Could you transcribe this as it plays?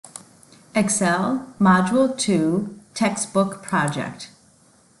Excel Module 2 Textbook Project.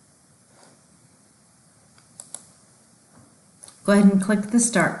 Go ahead and click the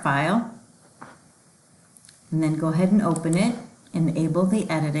Start file, and then go ahead and open it, enable the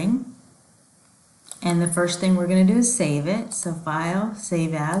editing. And the first thing we're going to do is save it. So File,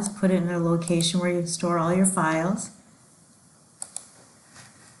 Save As, put it in a location where you store all your files.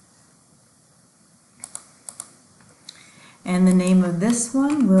 And the name of this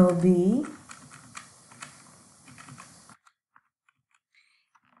one will be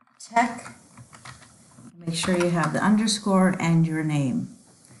Tech. Make sure you have the underscore and your name.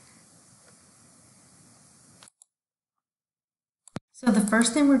 So the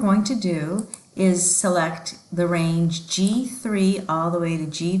first thing we're going to do is select the range G3 all the way to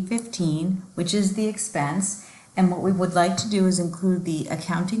G15, which is the expense. And what we would like to do is include the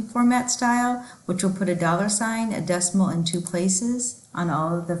accounting format style, which will put a $sign, a decimal, and 2 places on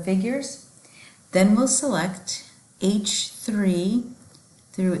all of the figures. Then we'll select H3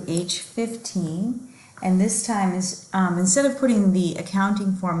 through H15. And this time is, instead of putting the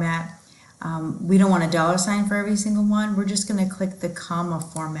accounting format, we don't want a $sign for every single one. We're just going to click the comma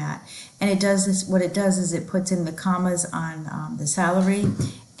format. And it does this, what it does is it puts in the commas on the salary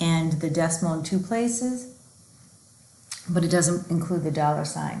and the decimal in 2 places, but it doesn't include the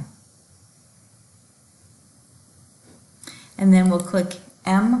 $sign. And then we'll click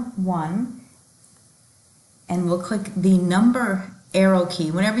M1, and we'll click the number arrow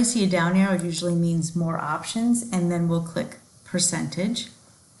key. Whenever you see a down arrow, it usually means more options, and then we'll click percentage.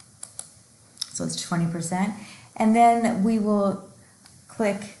 So it's 20%. And then we will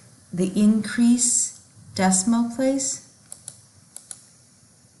click the increase decimal place.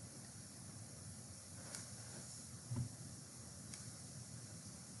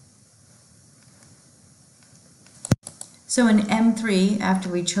 So in M3, after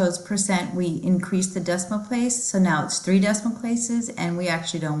we chose percent, we increased the decimal place. So now it's 3 decimal places, and we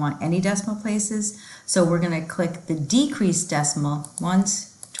actually don't want any decimal places. So we're going to click the decrease decimal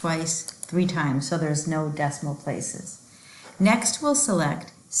once, twice, 3 times, so there's no decimal places. Next, we'll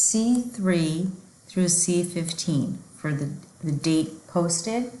select C3 through C15 for the date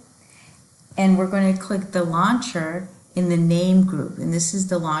posted. And we're going to click the launcher in the name group. And this is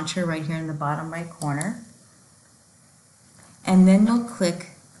the launcher right here in the bottom right corner. And then we'll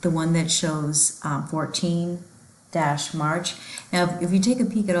click the one that shows 14-March. Now, if you take a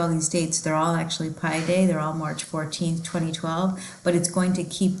peek at all these dates, they're all actually Pi Day. They're all March 14th, 2012, but it's going to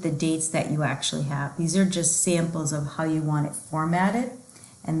keep the dates that you actually have. These are just samples of how you want it formatted.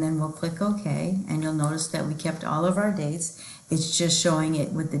 And then we'll click OK, and you'll notice that we kept all of our dates. It's just showing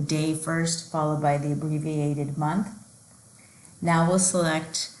it with the day first, followed by the abbreviated month. Now we'll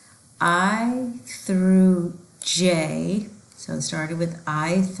select I through J. So it started with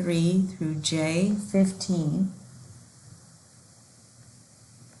I3 through J15.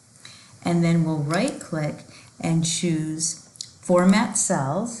 And then we'll right-click and choose Format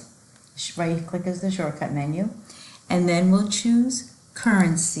Cells. Right-click is the shortcut menu. And then we'll choose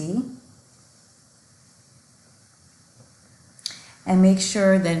Currency. And make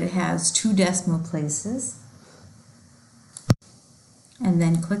sure that it has 2 decimal places. And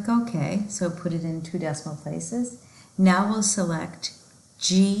then click OK. So put it in 2 decimal places. Now we'll select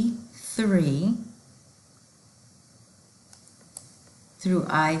G3 through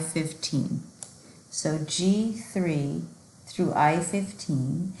I15. So G3 through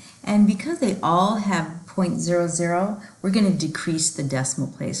I15. And because they all have 0.00, we're going to decrease the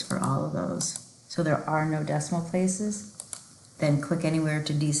decimal place for all of those. So there are no decimal places. Then click anywhere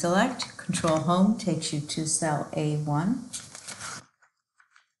to deselect. Control Home takes you to cell A1.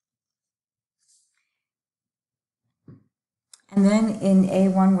 And then in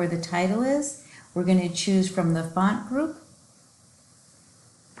A1 where the title is, we're going to choose from the font group.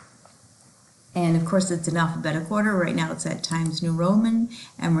 And of course it's in alphabetical order. Right now it's at Times New Roman.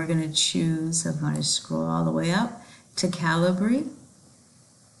 And we're going to choose, I'm going to scroll all the way up to Calibri.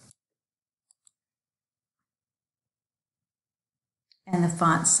 And the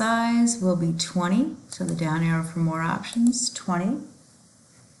font size will be 20. So the down arrow for more options, 20.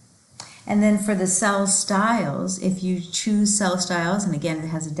 And then for the cell styles, if you choose cell styles, and again it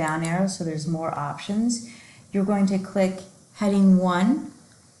has a down arrow so there's more options, you're going to click heading 1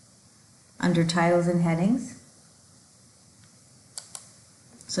 under titles and headings.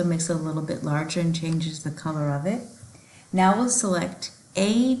 So it makes it a little bit larger and changes the color of it. Now we'll select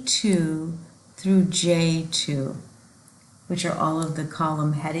A2 through J2, which are all of the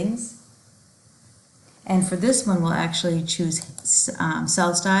column headings. And for this one, we'll actually choose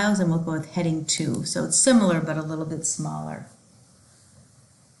cell styles, and we'll go with heading 2. So it's similar, but a little bit smaller.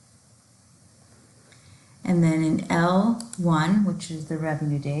 And then in L1, which is the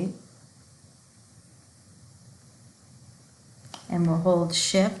revenue date, and we'll hold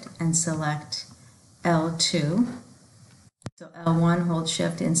Shift and select L2. So L1, hold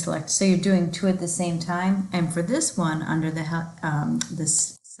Shift and select. So you're doing two at the same time. And for this one, under the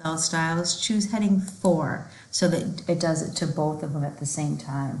cell styles, choose heading 4 so that it does it to both of them at the same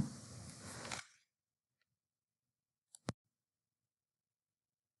time.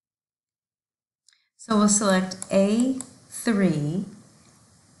 So we'll select A3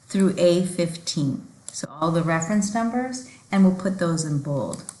 through A15. So all the reference numbers, and we'll put those in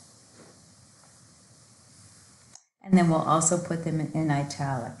bold. And then we'll also put them in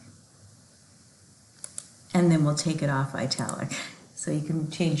italic. And then we'll take it off italic. So you can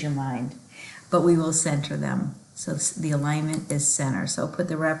change your mind. But we will center them. So the alignment is center. So put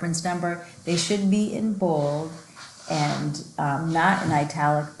the reference number. They should be in bold and not in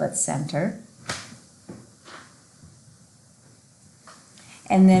italic, but center.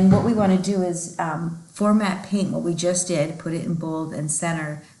 And then what we want to do is format paint what we just did, put it in bold and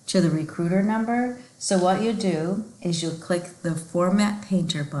center to the recruiter number. So what you'll do is you'll click the Format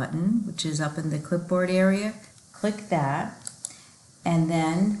Painter button, which is up in the clipboard area. Click that. And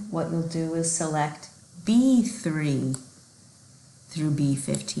then what you'll do is select B3 through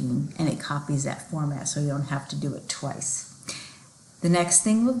B15, and it copies that format so you don't have to do it twice. The next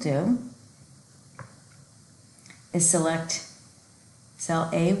thing we'll do is select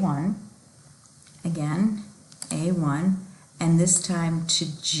cell A1, again, A1, and this time to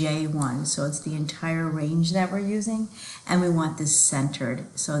J1. So it's the entire range that we're using, and we want this centered.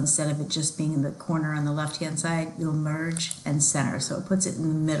 So instead of it just being in the corner on the left-hand side, you'll merge and center. So it puts it in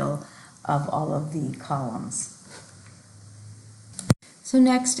the middle of all of the columns. So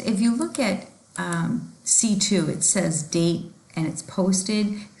next, if you look at C2, it says date and it's posted.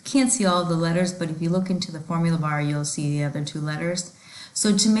 You can't see all of the letters, but if you look into the formula bar, you'll see the other two letters.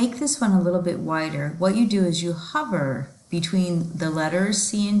 So to make this one a little bit wider, what you do is you hover between the letters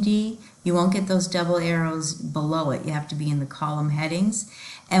C and D. You won't get those double arrows below it. You have to be in the column headings.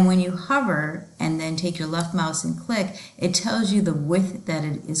 And when you hover and then take your left mouse and click, it tells you the width that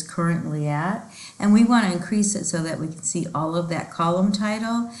it is currently at. And we want to increase it so that we can see all of that column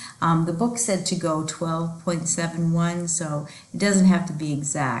title. The book said to go 12.71, so it doesn't have to be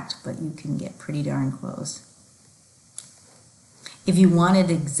exact, but you can get pretty darn close. If you want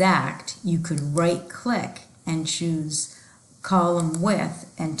it exact, you could right-click and choose column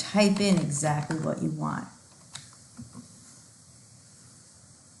width and type in exactly what you want.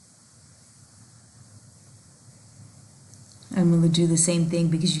 And we'll do the same thing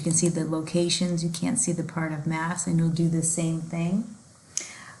because you can see the locations, you can't see the part of mass, and you'll do the same thing.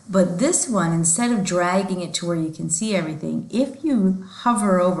 But this one, instead of dragging it to where you can see everything, if you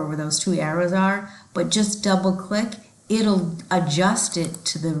hover over where those two arrows are, but just double click, it'll adjust it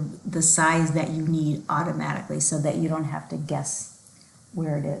to the size that you need automatically so that you don't have to guess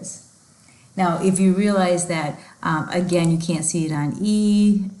where it is. Now, if you realize that, again, you can't see it on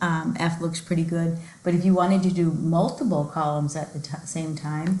E, F looks pretty good, but if you wanted to do multiple columns at the same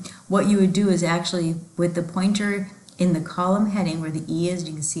time, what you would do is actually, with the pointer in the column heading where the E is,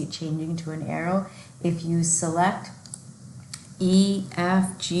 you can see it changing to an arrow. If you select E,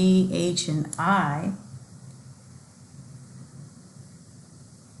 F, G, H, and I,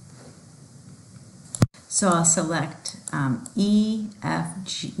 so I'll select E, F,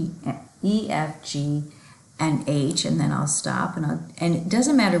 G, and H, and then I'll stop. And it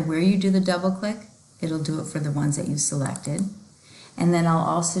doesn't matter where you do the double click, it'll do it for the ones that you selected. And then I'll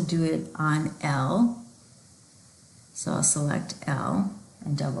also do it on L. So I'll select L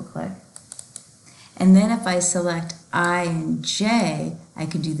and double click. And then if I select I and J, I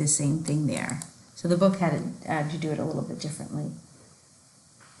can do the same thing there. So the book had to do it a little bit differently.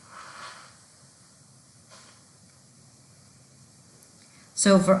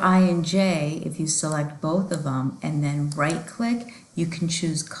 So for I and J, if you select both of them and then right click, you can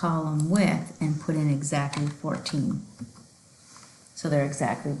choose column width and put in exactly 14. So they're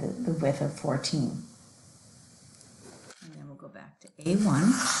exactly the width of 14. And then we'll go back to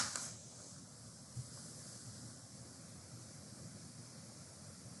A1.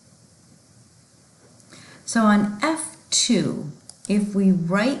 So on F2, if we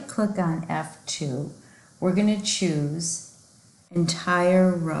right click on F2, we're going to choose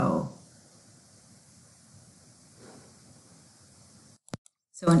entire row.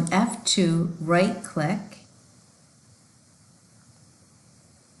 So on F2, right click,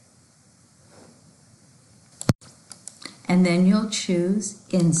 and then you'll choose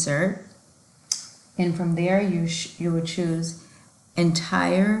insert, and from there you would choose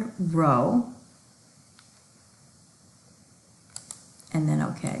entire row, and then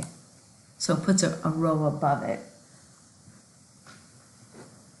OK. So it puts a row above it.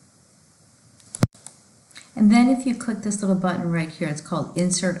 And then if you click this little button right here, it's called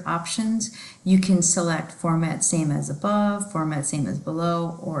Insert Options. You can select Format Same as Above, Format Same as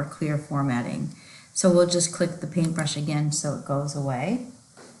Below, or Clear Formatting. So we'll just click the paintbrush again so it goes away.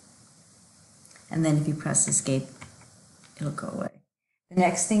 And then if you press Escape, it'll go away. The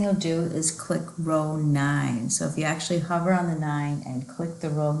next thing you'll do is click row 9. So if you actually hover on the 9 and click the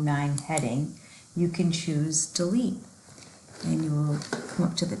row 9 heading, you can choose Delete. And you will come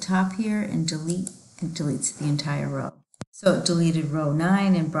up to the top here and delete. It deletes the entire row. So it deleted row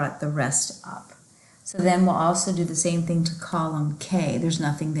 9 and brought the rest up. So then we'll also do the same thing to column K. There's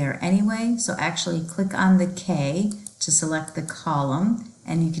nothing there anyway, so actually click on the K to select the column,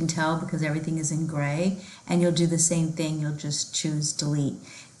 and you can tell because everything is in gray, and you'll do the same thing, you'll just choose delete.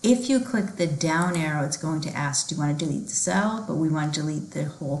 If you click the down arrow, it's going to ask, do you want to delete the cell? But we want to delete the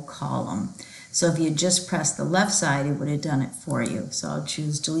whole column. So if you had just pressed the left side, it would have done it for you. So I'll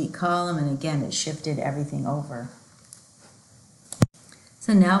choose delete column, and again, it shifted everything over.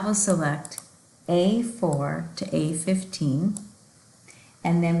 So now we'll select A4 to A15,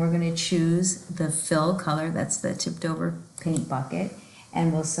 and then we're going to choose the fill color, that's the tipped over paint bucket,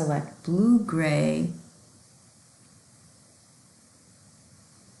 and we'll select blue-gray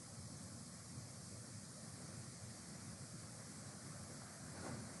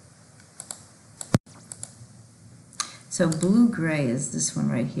So blue-gray is this one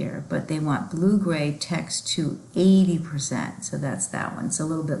right here, but they want blue-gray text to 80%, so that's that one. It's a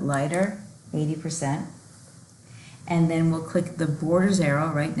little bit lighter, 80%. And then we'll click the borders arrow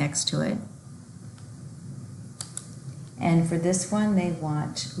right next to it. And for this one, they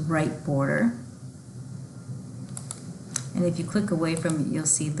want right border. And if you click away from it, you'll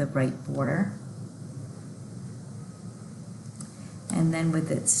see the right border. And then with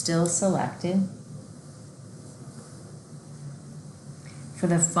it still selected, for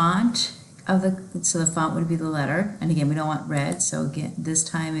the font of the font would be the letter, and again we don't want red, so again this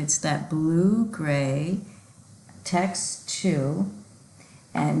time it's that blue-gray text 2,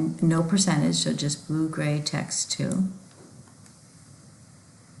 and no percentage, so just blue-gray text 2.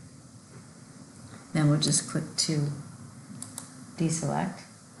 Then we'll just click to deselect.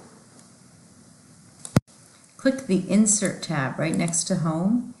 Click the Insert tab right next to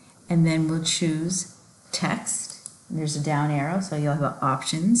Home, and then we'll choose Text. There's a down arrow, so you'll have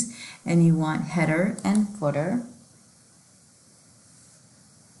options, and you want header and footer.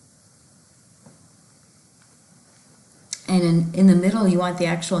 And in the middle, you want the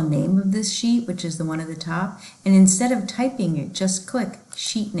actual name of this sheet, which is the one at the top. And instead of typing it, just click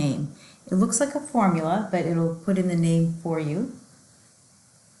Sheet Name. It looks like a formula, but it'll put in the name for you.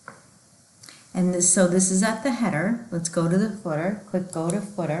 And so this is at the header. Let's go to the footer. Click Go to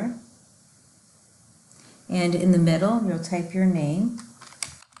Footer. And in the middle, you'll type your name.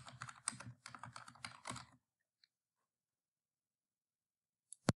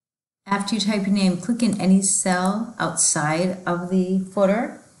 After you type your name, click in any cell outside of the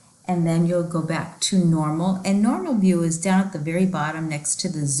footer, and then you'll go back to normal. And normal view is down at the very bottom next to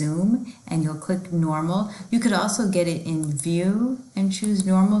the zoom, and you'll click normal. You could also get it in view and choose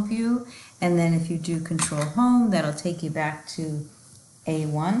normal view. And then if you do Control Home, that'll take you back to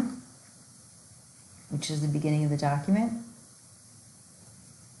A1. Which is the beginning of the document.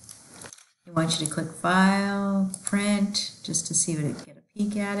 I want you to click File, Print, just to see what it, get a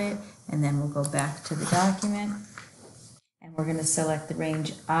peek at it, and then we'll go back to the document. And we're going to select the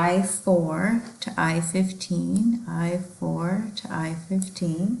range I4 to I15, I4 to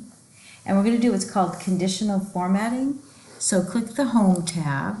I15. And we're going to do what's called conditional formatting. So click the Home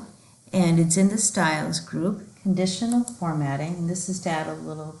tab, and it's in the Styles group. Conditional formatting, and this is to add a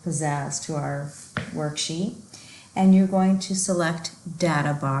little pizzazz to our worksheet. And you're going to select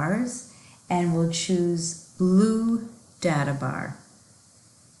data bars, and we'll choose blue data bar.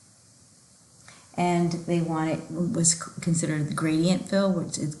 And they want it was considered the gradient fill,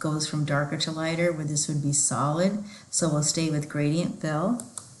 which it goes from darker to lighter, where this would be solid. So we'll stay with gradient fill.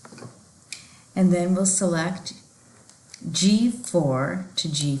 And then we'll select G4 to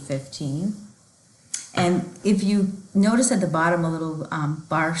G15. And if you notice at the bottom a little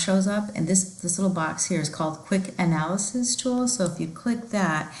bar shows up, and this little box here is called Quick Analysis Tool. So if you click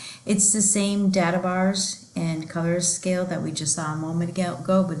that, it's the same data bars and color scale that we just saw a moment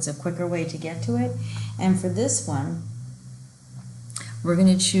ago, but it's a quicker way to get to it. And for this one, we're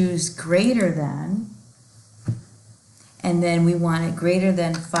going to choose greater than, and then we want it greater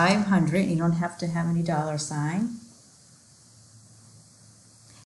than 500. You don't have to have any dollar sign.